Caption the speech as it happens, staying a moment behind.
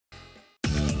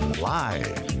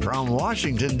Live from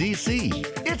Washington, D.C.,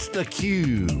 it's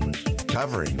theCUBE,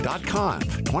 covering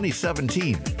 .conf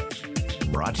 2017.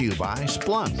 Brought to you by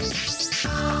Splunk.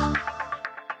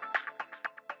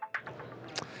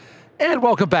 And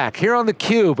welcome back. Here on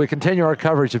theCUBE, we continue our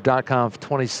coverage of .conf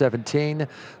 2017.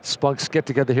 Splunk's get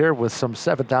together here with some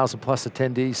 7,000 plus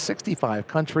attendees, 65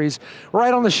 countries,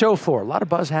 right on the show floor. A lot of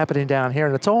buzz happening down here,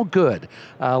 and it's all good.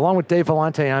 Along with Dave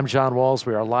Vellante, I'm John Walls.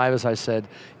 We are live, as I said,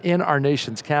 in our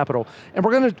nation's capital. And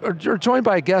we're joined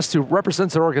by a guest who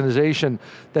represents an organization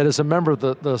that is a member of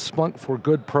the Splunk for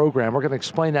Good program. We're going to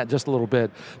explain that in just a little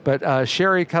bit. But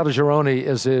Sherrie Caltagirone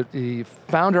is the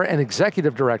founder and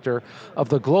executive director of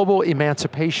the Global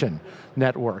Emancipation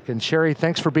Network. And Sherrie,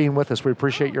 thanks for being with us. We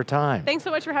appreciate your time. Thanks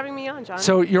so much for having me on, John.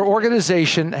 So your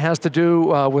organization has to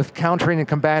do with countering and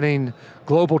combating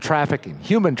global trafficking,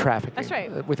 human trafficking. That's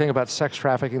right. We think about sex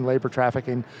trafficking, labor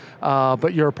trafficking,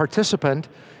 but you're a participant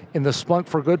in the Splunk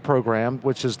for Good program,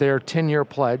 which is their 10-year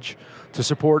pledge to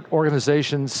support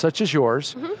organizations such as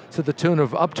yours to the tune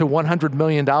of up to $100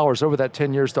 million over that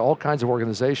 10 years to all kinds of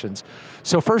organizations.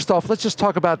 So first off, let's just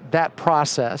talk about that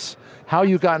process, how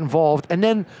you got involved, and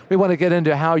then we want to get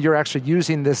into how you're actually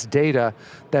using this data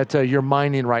that you're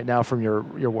mining right now from your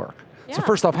work. Yeah. So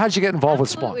first off, how did you get involved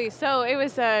with Splunk? So it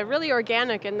was really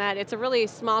organic in that it's a really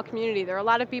small community. There are a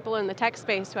lot of people in the tech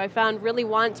space who I found really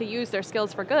want to use their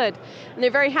skills for good, and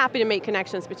they're very happy to make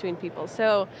connections between people.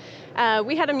 So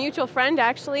we had a mutual friend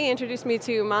actually introduce me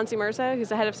to Mansi Mirza, who's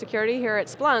the head of security here at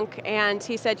Splunk, and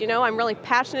he said, you know, I'm really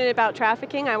passionate about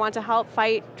trafficking. I want to help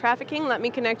fight trafficking. Let me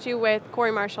connect you with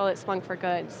Corey Marshall at Splunk for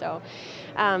Good. So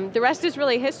the rest is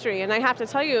really history, and I have to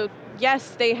tell you,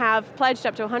 yes, they have pledged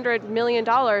up to $100 million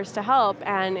to help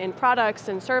and in products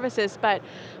and services, but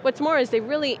what's more is they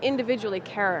really individually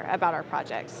care about our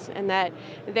projects and that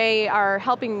they are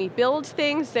helping me build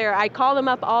things. I call them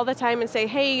up all the time and say,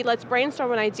 hey, let's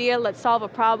brainstorm an idea, let's solve a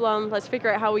problem, let's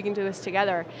figure out how we can do this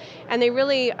together. And they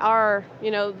really are, you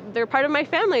know, they're part of my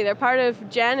family. They're part of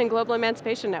Jen and Global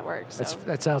Emancipation Network. So.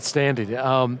 That's outstanding.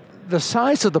 The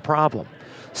size of the problem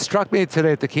struck me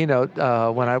today at the keynote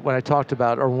when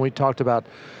we talked about,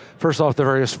 first off, the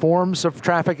various forms of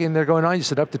trafficking that are going on. You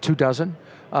said up to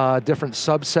 24 different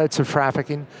subsets of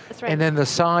trafficking. That's right. And then the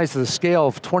size, the scale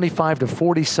of 25 to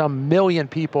 40 some million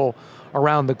people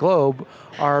around the globe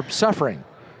are suffering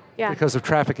because of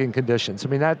trafficking conditions. I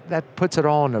mean, that puts it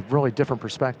all in a really different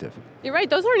perspective. You're right,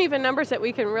 those aren't even numbers that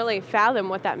we can really fathom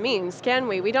what that means, can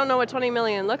we? We don't know what 20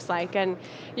 million looks like, and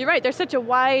you're right, there's such a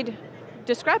wide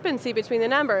discrepancy between the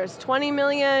numbers, 20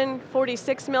 million,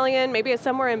 46 million, maybe it's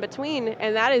somewhere in between,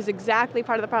 and that is exactly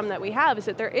part of the problem that we have, is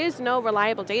that there is no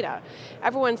reliable data.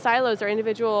 Everyone silos their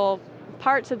individual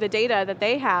parts of the data that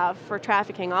they have for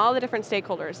trafficking, all the different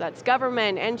stakeholders, that's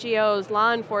government, NGOs,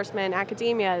 law enforcement,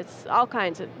 academia, it's all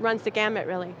kinds, it runs the gamut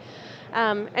really.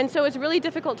 And so it's really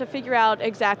difficult to figure out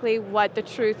exactly what the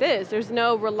truth is. There's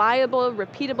no reliable,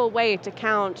 repeatable way to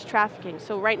count trafficking.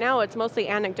 So right now it's mostly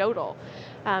anecdotal.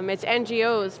 It's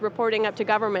NGOs reporting up to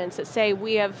governments that say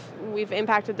we've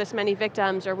impacted this many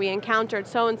victims, or we encountered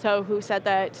so-and-so who said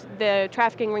that the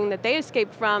trafficking ring that they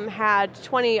escaped from had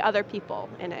 20 other people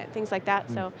in it, things like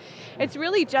that. So it's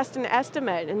really just an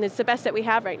estimate, and it's the best that we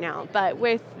have right now. But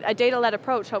with a data-led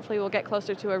approach, hopefully we'll get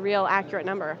closer to a real accurate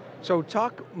number. So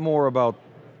talk more about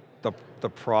the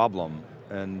problem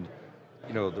and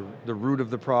the root of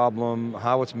the problem,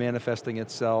 how it's manifesting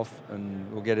itself,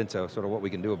 and we'll get into sort of what we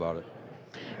can do about it.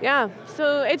 Yeah,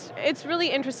 so it's really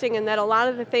interesting in that a lot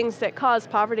of the things that cause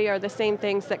poverty are the same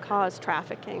things that cause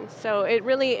trafficking. So it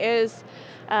really is,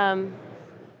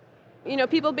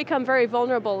 people become very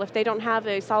vulnerable if they don't have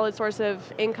a solid source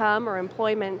of income or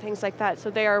employment, things like that. So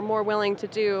they are more willing to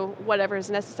do whatever is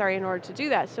necessary in order to do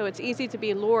that. So it's easy to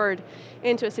be lured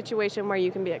into a situation where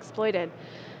you can be exploited.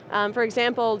 For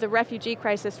example, the refugee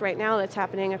crisis right now that's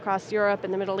happening across Europe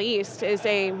and the Middle East is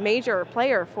a major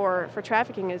player for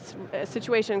trafficking. It's a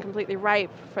situation completely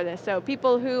ripe for this. So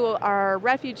people who are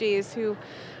refugees who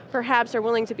perhaps are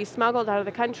willing to be smuggled out of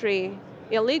the country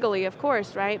illegally, of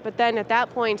course, right? But then at that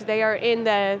point, they are in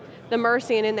the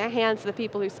mercy and in the hands of the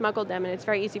people who smuggled them, and it's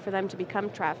very easy for them to become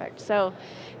trafficked. So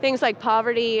things like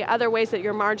poverty, other ways that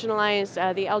you're marginalized,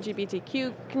 the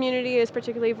LGBTQ community is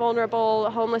particularly vulnerable,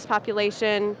 homeless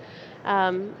population,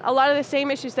 a lot of the same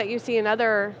issues that you see in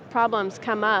other problems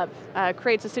come up,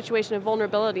 creates a situation of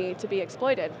vulnerability to be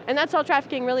exploited. And that's all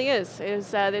trafficking really is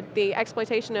the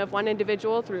exploitation of one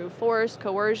individual through force,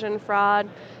 coercion, fraud,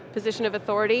 position of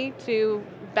authority to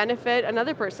benefit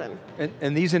another person.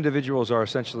 And these individuals are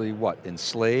essentially what,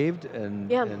 enslaved? And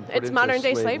it's modern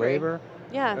day slavery. Labor?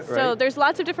 Yeah, right? so there's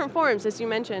lots of different forms, as you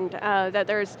mentioned, that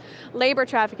there's labor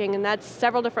trafficking, and that's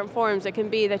several different forms. It can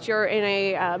be that you're in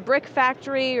a brick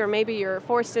factory, or maybe you're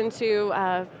forced into,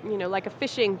 like a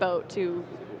fishing boat to,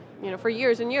 for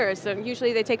years and years. So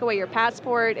usually they take away your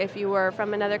passport if you were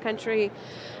from another country.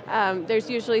 There's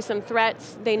usually some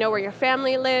threats. They know where your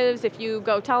family lives. If you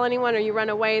go tell anyone or you run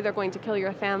away, they're going to kill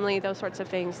your family, those sorts of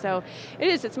things. So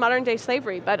it's modern day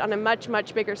slavery, but on a much,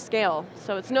 much bigger scale.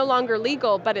 So it's no longer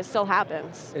legal, but it still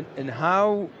happens. And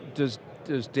how does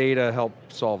data help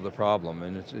solve the problem?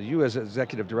 And it's, you as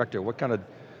executive director, what kind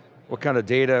of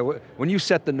data, when you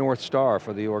set the North Star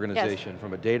for the organization, yes,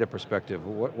 from a data perspective,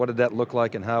 what did that look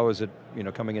like and how is it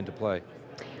coming into play?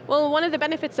 Well, one of the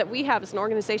benefits that we have as an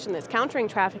organization that's countering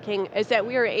trafficking is that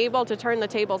we are able to turn the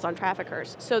tables on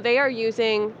traffickers. So they are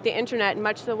using the internet in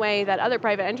much the way that other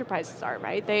private enterprises are,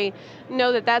 right? They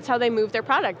know that that's how they move their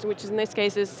product, which in this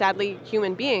case is sadly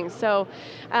human beings. So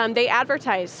they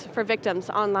advertise for victims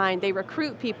online, they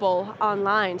recruit people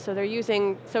online, so they're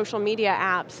using social media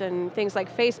apps and things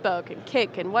like Facebook and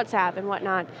Kik and WhatsApp and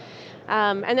whatnot.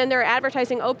 And then they're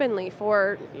advertising openly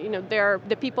for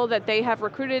the people that they have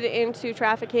recruited into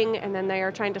trafficking, and then they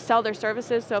are trying to sell their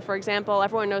services. So for example,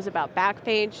 everyone knows about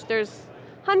Backpage. There's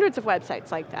hundreds of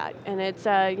websites like that, and it's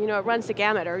it runs the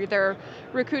gamut, or they're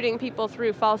recruiting people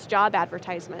through false job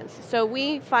advertisements. So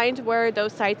we find where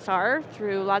those sites are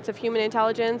through lots of human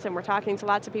intelligence, and we're talking to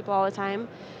lots of people all the time.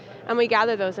 And we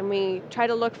gather those and we try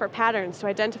to look for patterns to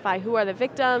identify who are the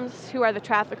victims, who are the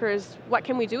traffickers, what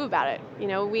can we do about it?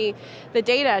 The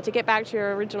data, to get back to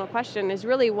your original question, is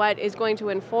really what is going to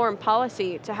inform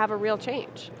policy to have a real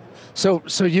change. So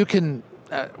you can,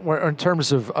 in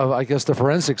terms of I guess the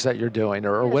forensics that you're doing,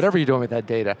 or yes, whatever you're doing with that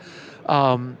data,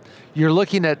 you're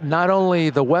looking at not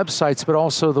only the websites, but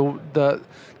also the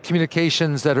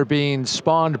communications that are being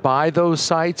spawned by those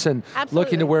sites, and absolutely,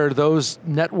 looking to where those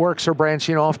networks are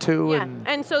branching off to. Yeah,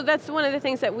 and so that's one of the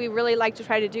things that we really like to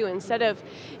try to do. Instead of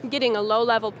getting a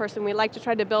low-level person, we like to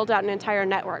try to build out an entire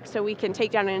network so we can take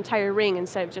down an entire ring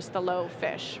instead of just the low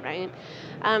fish, right?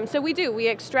 So we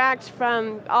extract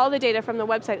from all the data from the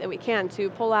website that we can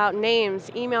to pull out names,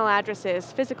 email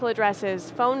addresses, physical addresses,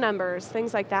 phone numbers,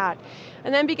 things like that,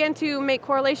 and then begin to make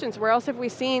correlations. Where else have we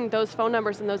seen those phone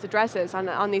numbers and those addresses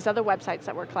on these other websites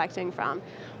that we're collecting from?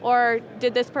 Or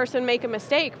did this person make a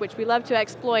mistake, which we love to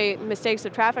exploit mistakes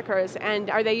of traffickers,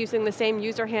 and are they using the same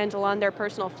user handle on their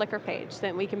personal Flickr page?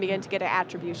 Then we can begin to get an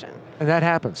attribution. And that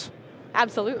happens.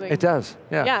 Absolutely. It does,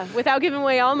 yeah. Yeah, without giving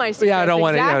away all my secrets. Yeah, I don't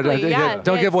want to,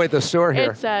 don't give away the store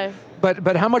here.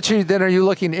 But how much then are you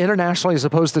looking internationally as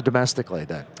opposed to domestically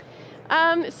then?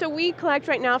 So we collect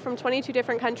right now from 22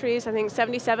 different countries, I think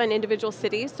 77 individual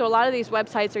cities. So a lot of these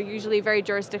websites are usually very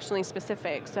jurisdictionally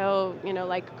specific. So,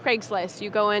 like Craigslist, you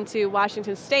go into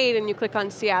Washington State and you click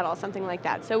on Seattle, something like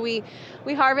that. So we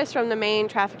harvest from the main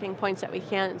trafficking points that we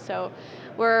can. So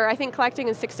we're, I think, collecting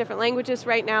in 6 different languages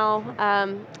right now.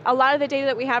 A lot of the data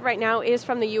that we have right now is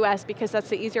from the US because that's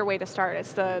the easier way to start.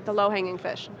 It's the low-hanging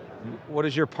fish. What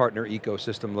does your partner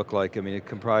ecosystem look like? I mean, it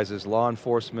comprises law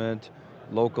enforcement,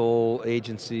 local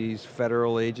agencies,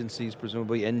 federal agencies,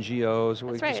 presumably NGOs.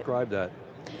 What do you describe that?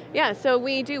 Yeah, so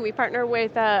we partner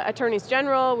with attorneys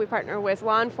general, we partner with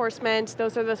law enforcement.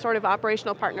 Those are the sort of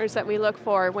operational partners that we look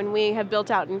for when we have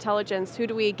built out intelligence. Who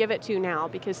do we give it to now?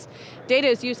 Because data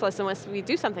is useless unless we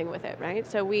do something with it, right?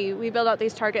 So we build out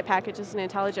these target packages and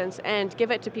intelligence and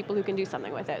give it to people who can do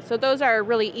something with it. So those are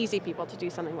really easy people to do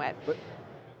something with.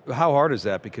 But how hard is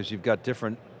that? Because you've got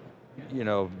different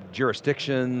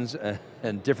jurisdictions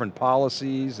and different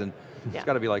policies, and it's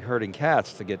got to be like herding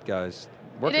cats to get guys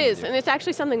working. It is, and it's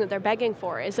actually something that they're begging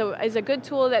for, is a good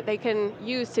tool that they can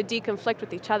use to deconflict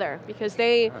with each other, because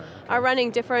they are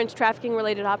running different trafficking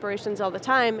related operations all the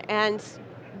time, and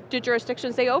the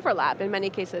jurisdictions, they overlap in many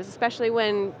cases, especially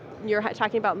when you're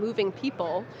talking about moving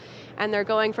people, and they're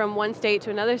going from one state to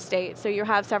another state, so you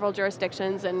have several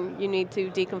jurisdictions and you need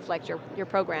to deconflict your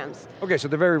programs. Okay, so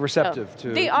they're very receptive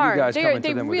to they you guys coming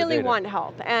to them with the data. They really want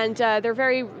help, and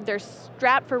they're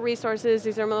strapped for resources.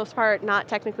 These are, for the most part, not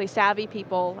technically savvy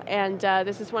people, and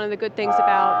this is one of the good things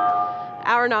about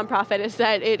our nonprofit, is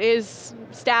that it is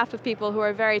staffed with people who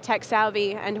are very tech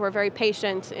savvy and who are very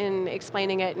patient in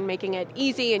explaining it and making it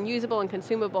easy and usable and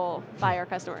consumable by our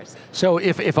customers. So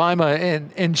if I'm an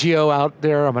NGO out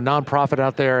there, I'm a nonprofit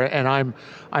out there, and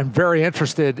I'm very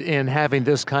interested in having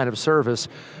this kind of service,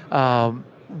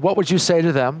 what would you say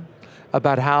to them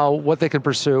about what they can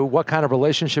pursue, what kind of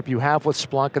relationship you have with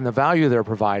Splunk and the value they're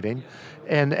providing,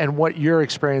 and what your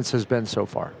experience has been so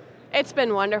far? It's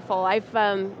been wonderful. I've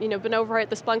been over at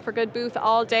the Splunk for Good booth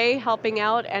all day helping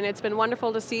out, and it's been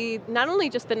wonderful to see not only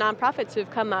just the nonprofits who've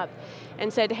come up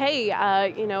and said, hey,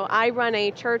 I run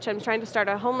a church, I'm trying to start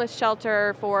a homeless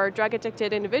shelter for drug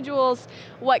addicted individuals,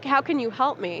 how can you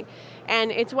help me?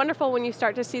 And it's wonderful when you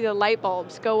start to see the light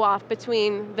bulbs go off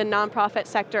between the nonprofit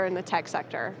sector and the tech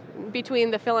sector,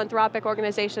 between the philanthropic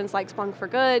organizations like Splunk for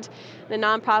Good, the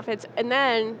nonprofits, and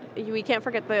then we can't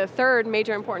forget the third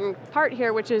major important part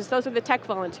here, which is those are the tech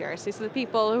volunteers. These are the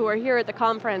people who are here at the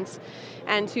conference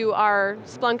and who are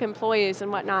Splunk employees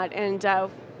and whatnot, and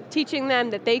teaching them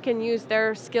that they can use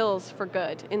their skills for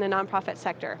good in the nonprofit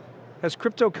sector. Has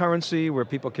cryptocurrency, where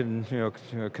people can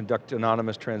conduct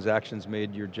anonymous transactions,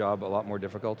 made your job a lot more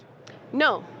difficult?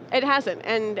 No, it hasn't,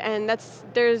 and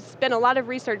there's been a lot of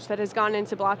research that has gone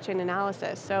into blockchain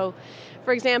analysis. So,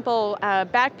 for example,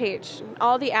 Backpage,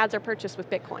 all the ads are purchased with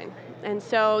Bitcoin. And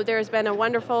so there's been a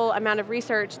wonderful amount of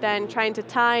research then trying to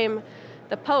time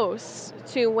the posts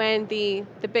to when the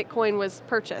Bitcoin was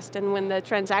purchased and when the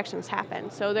transactions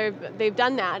happened. So they've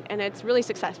done that, and it's really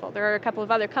successful. There are a couple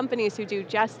of other companies who do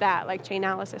just that, like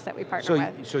Chainalysis that we partner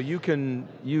with. So you can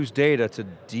use data to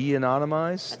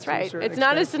de-anonymize? That's right. It's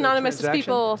not as anonymous as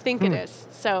people think it is.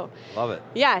 So love it.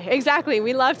 Yeah, exactly.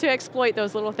 We love to exploit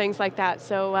those little things like that.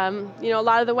 So a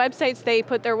lot of the websites, they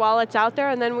put their wallets out there,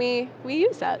 and then we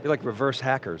use that. You're like reverse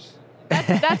hackers.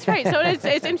 That's right. So it's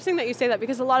interesting that you say that,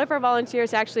 because a lot of our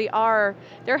volunteers actually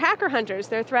they're hacker hunters,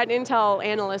 they're threat intel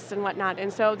analysts and whatnot,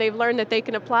 and so they've learned that they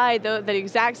can apply the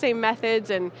exact same methods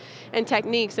and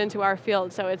techniques into our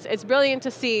field. So it's brilliant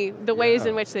to see the ways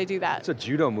in which they do that. It's a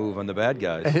judo move on the bad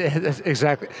guys.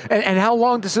 Exactly. And how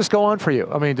long does this go on for you?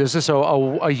 I mean, is this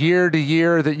a year to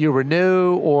year that you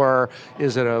renew, or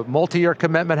is it a multi-year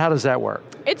commitment? How does that work?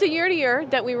 It's a year to year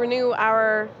that we renew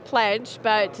our pledge,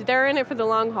 but they're in it for the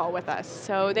long haul with us.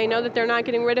 So they know that they're not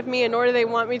getting rid of me, and nor do they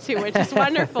want me to, which is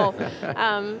wonderful.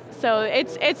 So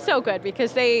it's so good,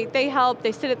 because they help,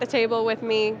 they sit at the table with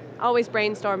me, always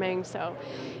brainstorming. So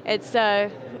it's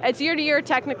year to year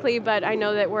technically, but I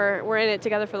know that we're in it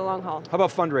together for the long haul. How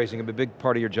about fundraising? A big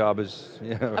part of your job is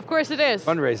of course it is.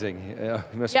 Fundraising.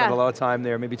 You must spend a lot of time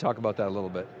there. Maybe talk about that a little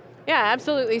bit. Yeah,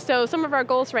 absolutely. So some of our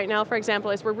goals right now, for example,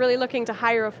 is we're really looking to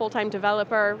hire a full-time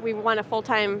developer. We want a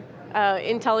full-time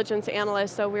intelligence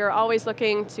analyst, so we're always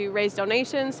looking to raise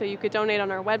donations, so you could donate on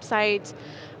our website.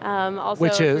 Also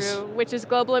which is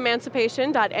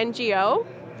globalemancipation.ngo,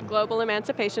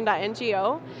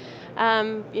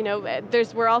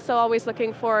 globalemancipation.ngo. We're also always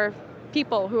looking for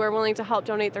people who are willing to help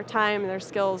donate their time and their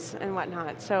skills and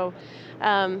whatnot. So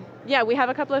we have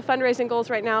a couple of fundraising goals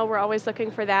right now. We're always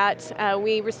looking for that.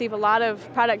 We receive a lot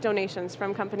of product donations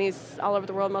from companies all over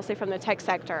the world, mostly from the tech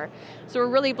sector. So we're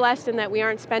really blessed in that we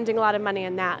aren't spending a lot of money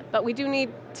on that, but we do need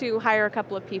to hire a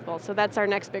couple of people, so that's our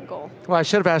next big goal. Well, I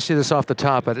should have asked you this off the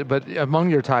top, but among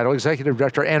your title, Executive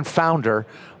Director and Founder,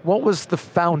 what was the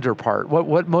founder part?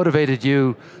 What motivated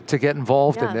you to get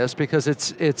involved in this? Because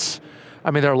I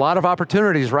mean, there are a lot of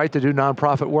opportunities, right, to do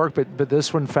nonprofit work, but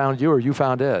this one found you, or you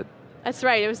found it. That's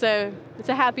right, it's a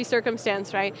happy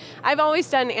circumstance, right? I've always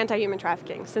done anti-human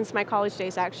trafficking since my college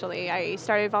days, actually. I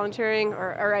started volunteering,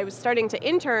 or I was starting to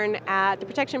intern at the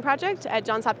Protection Project at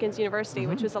Johns Hopkins University,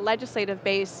 which was a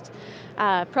legislative-based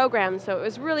program, so it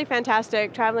was really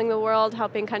fantastic, traveling the world,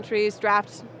 helping countries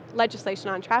draft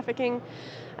legislation on trafficking.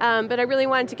 But I really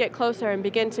wanted to get closer and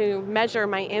begin to measure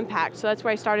my impact, so that's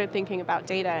where I started thinking about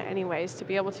data anyways, to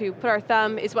be able to put our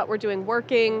thumb, is what we're doing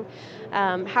working?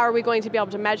 How are we going to be able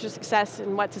to measure success,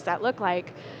 and what does that look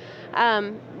like?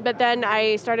 But then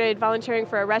I started volunteering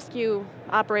for a rescue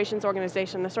operations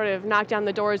organization, the sort of knock down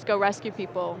the doors, go rescue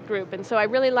people group, and so I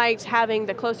really liked having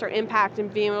the closer impact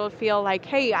and being able to feel like,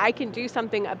 hey, I can do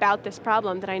something about this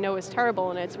problem that I know is terrible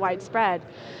and it's widespread.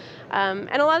 And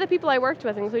a lot of the people I worked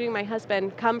with, including my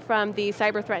husband, come from the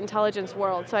cyber threat intelligence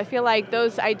world. So I feel like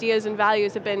those ideas and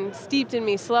values have been steeped in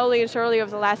me slowly and surely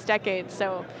over the last decade.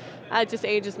 So it just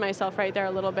ages myself right there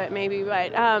a little bit maybe.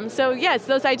 But so yes,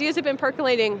 those ideas have been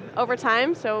percolating over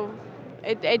time. So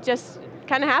it just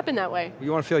kind of happened that way.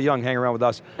 You want to feel young, hang around with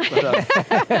us. But,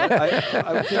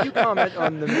 can you comment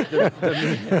on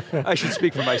I should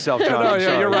speak for myself, John. No,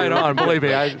 you're right on, believe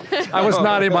me. I was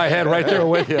nodding my head right there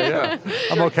with you, yeah.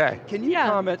 I'm okay. Can you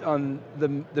comment on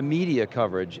the media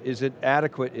coverage? Is it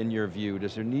adequate in your view?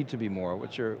 Does there need to be more?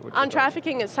 What's your on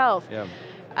trafficking itself? Yeah.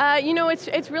 You know,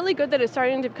 it's really good that it's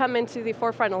starting to come into the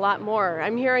forefront a lot more.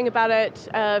 I'm hearing about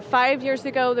it 5 years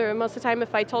ago. Most of the time,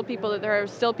 if I told people that there are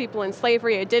still people in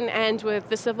slavery, it didn't end with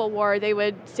the Civil War, they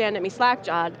would stand at me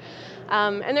slack-jawed.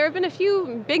 And there have been a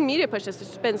few big media pushes.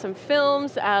 There's been some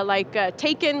films, like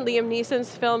Taken, Liam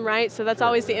Neeson's film, right? So that's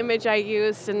always the image I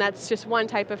use, and that's just one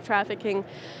type of trafficking.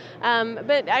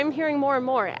 But I'm hearing more and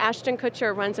more. Ashton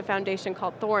Kutcher runs a foundation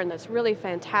called Thorn that's really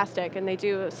fantastic, and they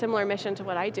do a similar mission to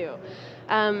what I do.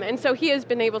 And so he has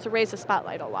been able to raise the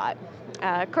spotlight a lot.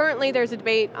 Currently there's a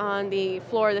debate on the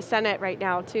floor of the Senate right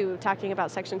now too, talking about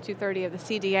Section 230 of the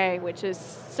CDA, which is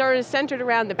sort of centered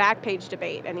around the Backpage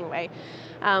debate anyway.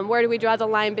 Where do we draw the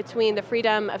line between the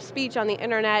freedom of speech on the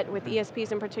internet, with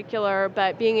ESPs in particular,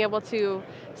 but being able to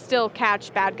still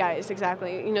catch bad guys,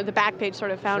 exactly. You know, the Backpage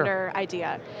sort of founder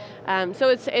idea. So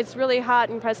it's really hot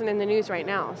and present in the news right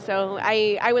now. So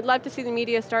I would love to see the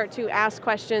media start to ask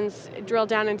questions, drill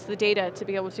down into the data to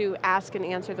be able to ask and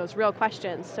answer those real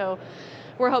questions. So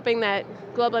we're hoping that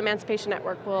Global Emancipation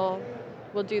Network will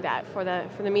do that for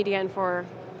the media and for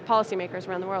policymakers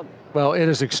around the world. Well, it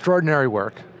is extraordinary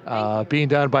work. Being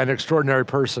done by an extraordinary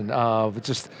person.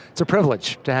 It's a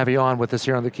privilege to have you on with us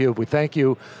here on theCUBE. We thank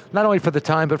you not only for the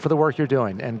time, but for the work you're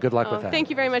doing, and good luck with that. Thank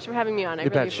you very much for having me on. I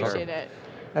really appreciate it.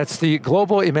 That's the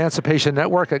Global Emancipation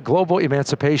Network at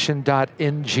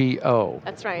globalemancipation.ngo.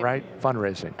 That's right. Right,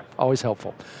 fundraising, always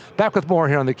helpful. Back with more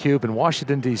here on theCUBE in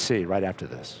Washington, DC, right after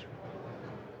this.